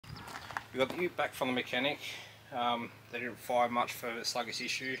We got the ute back from the mechanic. They didn't fire much for the sluggish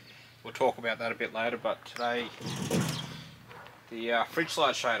issue. We'll talk about that a bit later, but today the fridge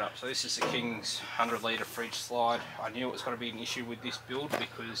slide showed up. So this is the King's 100 litre fridge slide. I knew it was going to be an issue with this build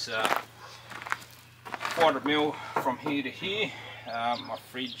because 400mm from here to here. My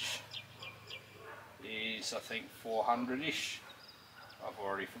fridge is I think 400-ish. I've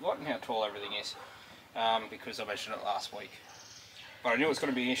already forgotten how tall everything is because I measured it last week. But I knew it was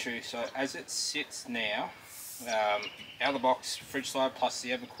going to be an issue, so as it sits now, out of the box fridge slide plus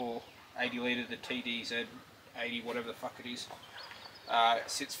the Evakool 80 litre, the TDZ 80, whatever the fuck it is,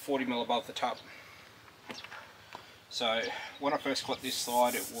 sits 40mm above the tub. So when I first got this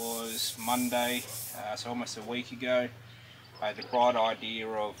slide, it was Monday, so almost a week ago. I had the bright idea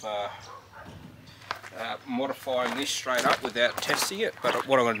of modifying this straight up without testing it, but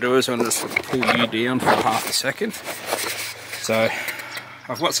what I'm going to do is I'm just going to pull you down for half a second. So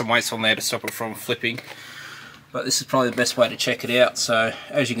I've got some weights on there to stop it from flipping, but this is probably the best way to check it out. So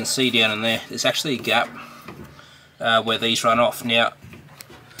as you can see down in there, there's actually a gap where these run off. Now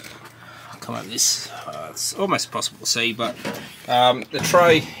I'll come over this, it's almost impossible to see, but the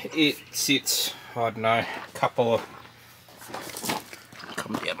tray, it sits, I don't know, a couple of,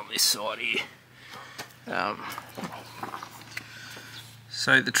 come down on this side here.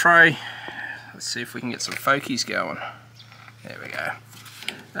 So the tray, let's see if we can get some fokies going. There we go.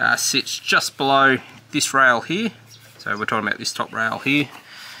 Sits just below this rail here. So we're talking about this top rail here.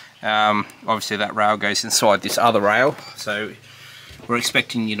 Obviously that rail goes inside this other rail. So we're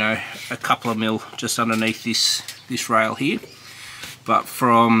expecting, you know, a couple of mil just underneath this rail here. But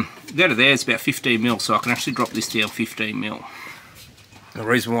from there to there it's about 15mm, so I can actually drop this down 15mm. The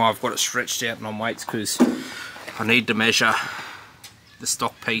reason why I've got it stretched out and on weights because I need to measure the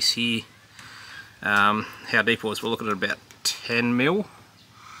stock piece here. How deep it was, we're looking at about 10mm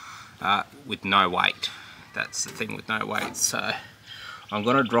with no weight. That's the thing with no weight. So I'm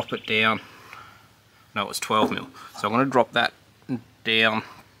going to drop it down, no, it was 12mm. So I'm going to drop that down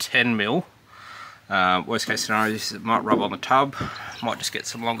 10mm. Worst case scenario is it might rub on the tub, might just get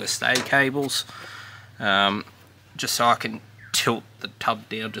some longer stay cables, just so I can tilt the tub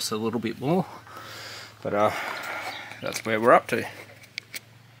down just a little bit more. But that's where we're up to.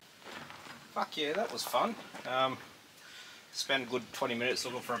 Fuck yeah, that was fun. Spent a good 20 minutes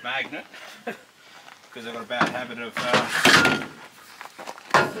looking for a magnet because I've got a bad habit of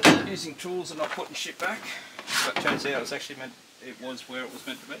using tools and not putting shit back. But it turns out it was actually meant, it was where it was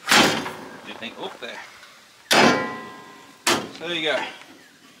meant to be. Didn't think, look there. So there you go.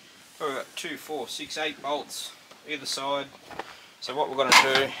 We've got 2, 4, 6, 8 bolts either side. So what we're going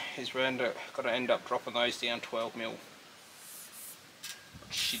to do is we're going to end up dropping those down 12mm.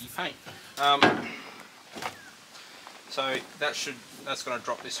 Shitty paint. So that's going to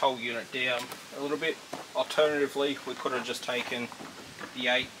drop this whole unit down a little bit. Alternatively, we could have just taken the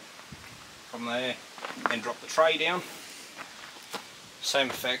 8 from there and drop the tray down. Same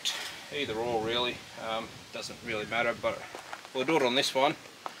effect, either or really, doesn't really matter, but we'll do it on this one.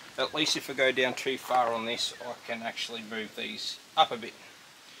 At least if I go down too far on this, I can actually move these up a bit.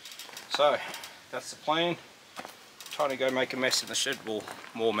 So that's the plan. Trying to go make a mess in the shed, well,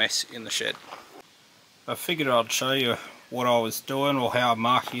 more mess in the shed. I figured I'd show you what I was doing or how I'm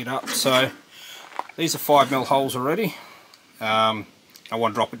marking it up. So these are 5mm holes already. I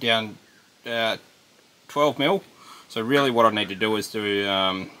want to drop it down 12mm. So really what I need to do is do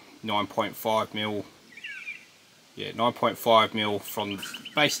 9.5mm. Yeah, 9.5mm from the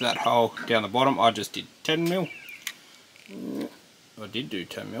base of that hole down the bottom. I just did 10mm. I did do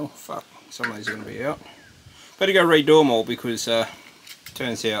 10mm. Fuck, some of these are going to be out. Better go redo them all because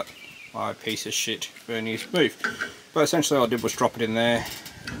turns out my piece of shit verniers moved. But essentially all I did was drop it in there,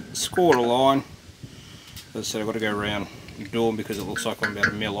 scored a line. As I said, I've got to go around and do them because it looks like I'm about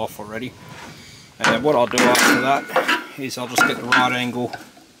a mil off already. And what I'll do after that is I'll just get the right angle,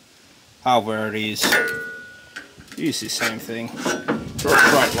 where it is, use this same thing, draw a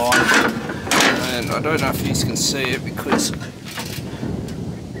straight line, and I don't know if you can see it because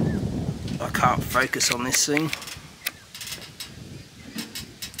I can't focus on this thing.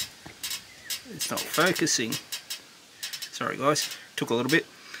 It's not focusing. Sorry guys, took a little bit.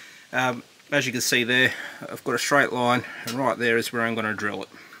 As you can see there, I've got a straight line, and right there is where I'm going to drill it.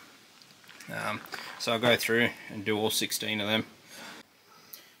 So I'll go through and do all 16 of them.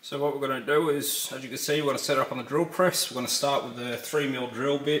 So what we're going to do is, as you can see, we're going to set up on the drill press. We're going to start with the 3mm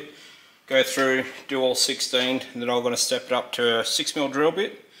drill bit, go through, do all 16, and then I'm going to step it up to a 6mm drill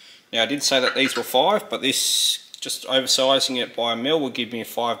bit. Now I did say that these were 5, but this, just oversizing it by a mil, will give me a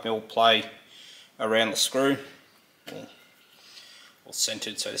 5mm play around the screw, or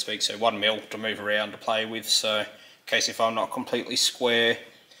centered, so to speak, so 1 mil to move around to play with, so in case if I'm not completely square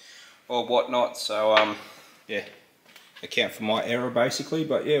or whatnot. So yeah, account for my error basically.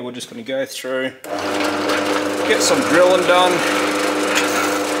 But yeah, we're just going to go through, get some drilling done.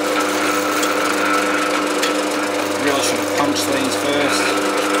 Really should have punched these first.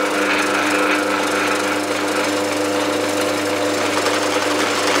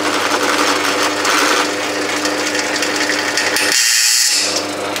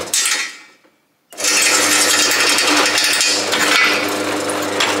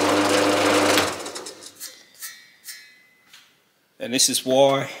 And this is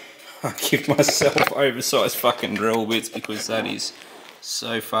why I give myself oversized fucking drill bits, because that is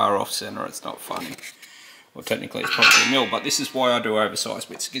so far off center, it's not funny. Well, technically it's probably a mil, but this is why I do oversized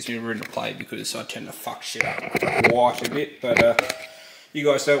bits. It gives me room to play, because I tend to fuck shit up quite a bit. But you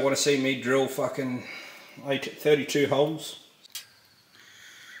guys don't want to see me drill fucking 32 holes.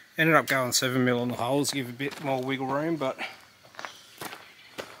 Ended up going 7 mil on the holes, give a bit more wiggle room, but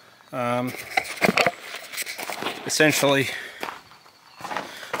essentially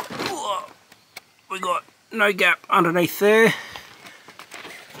we got no gap underneath there.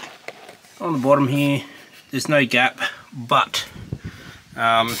 On the bottom here there's no gap, but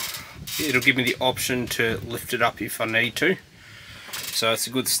it'll give me the option to lift it up if I need to, so it's a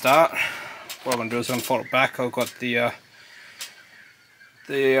good start. What I'm going to do is unfold it back. I've got the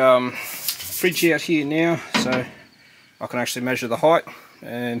fridge out here now, so I can actually measure the height,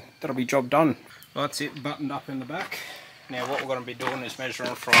 and that'll be job done. Well, that's it, buttoned up in the back. Now what we're going to be doing is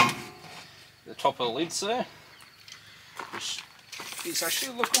measuring from the top of the lids there, which is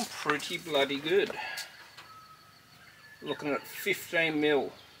actually looking pretty bloody good. Looking at 15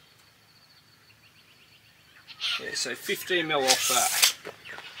 mil. Yeah, so 15 mil off that.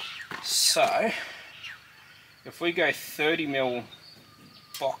 So if we go 30 mil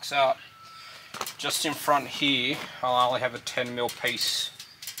box up, just in front here I'll only have a 10 mil piece.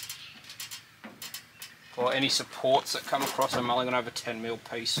 For any supports that come across, I'm only going to have a 10 mil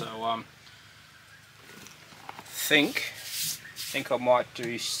piece. So think I might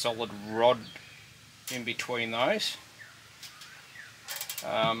do solid rod in between those.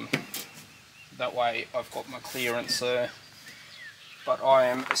 That way I've got my clearance there. But I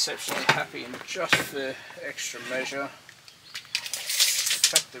am exceptionally happy, and just for extra measure,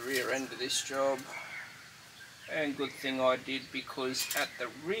 check the rear end of this job. And good thing I did, because at the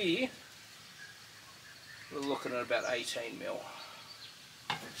rear we're looking at about 18 mil.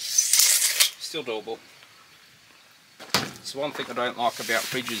 Still doable. So one thing I don't like about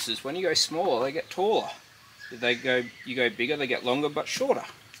fridges is when you go smaller, they get taller. You go bigger, they get longer but shorter.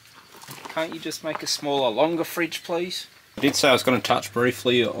 Can't you just make a smaller, longer fridge, please? I did say I was going to touch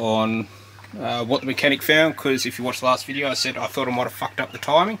briefly on what the mechanic found, because if you watched the last video I said I thought I might have fucked up the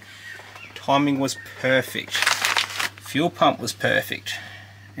timing. Timing was perfect. Fuel pump was perfect.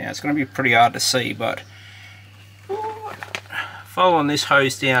 Now it's going to be pretty hard to see, but following this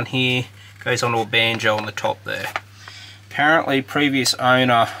hose down here goes onto a banjo on the top there. Apparently previous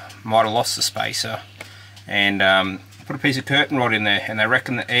owner might have lost the spacer and put a piece of curtain rod in there, and they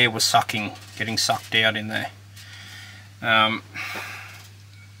reckon the air was getting sucked out in there. I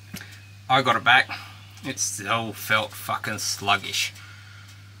got it back, it still felt fucking sluggish,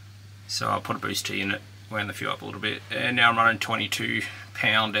 so I put a booster in it, wound the fuel up a little bit, and now I'm running 22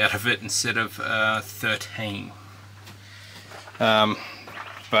 pound out of it instead of 13.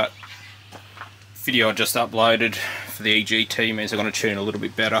 But video I just uploaded for the EGT means I'm going to tune a little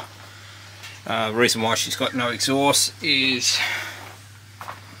bit better. The reason why she's got no exhaust is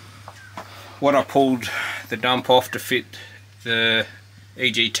when I pulled the dump off to fit the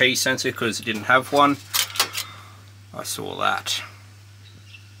EGT sensor, because it didn't have one, I saw that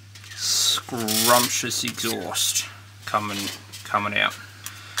scrumptious exhaust coming out.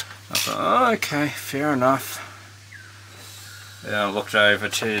 I thought, oh, okay, fair enough. Then I looked over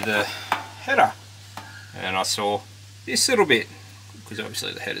to the header and I saw this little bit, because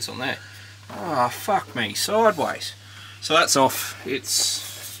obviously the header's on there. Ah, oh, fuck me, sideways. So that's off.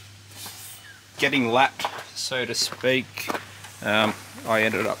 It's getting lapped, so to speak. I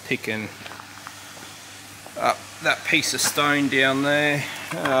ended up picking up that piece of stone down there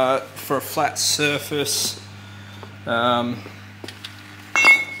for a flat surface. So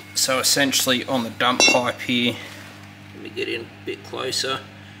essentially on the dump pipe here, let me get in a bit closer,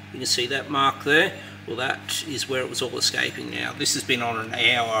 you can see that mark there. Well, that is where it was all escaping now. This has been on an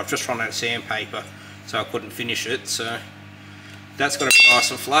hour. I've just run out of sandpaper, so I couldn't finish it. So that's got to be nice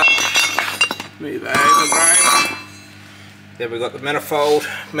and flat. Move over, bro. Then we've got the manifold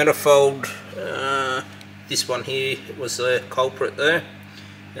this one here was the culprit there.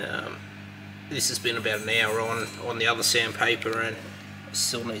 This has been about an hour on the other sandpaper and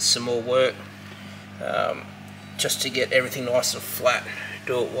still needs some more work, just to get everything nice and flat.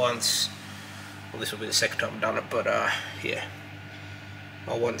 Do it once. Well, this will be the second time I've done it, but yeah,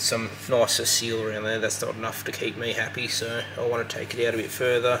 I want some nicer seal around there. That's not enough to keep me happy, so I want to take it out a bit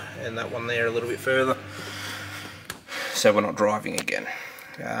further, and that one there a little bit further, so we're not driving again.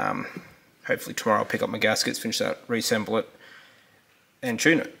 Hopefully tomorrow I'll pick up my gaskets, finish that, reassemble it, and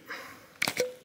tune it.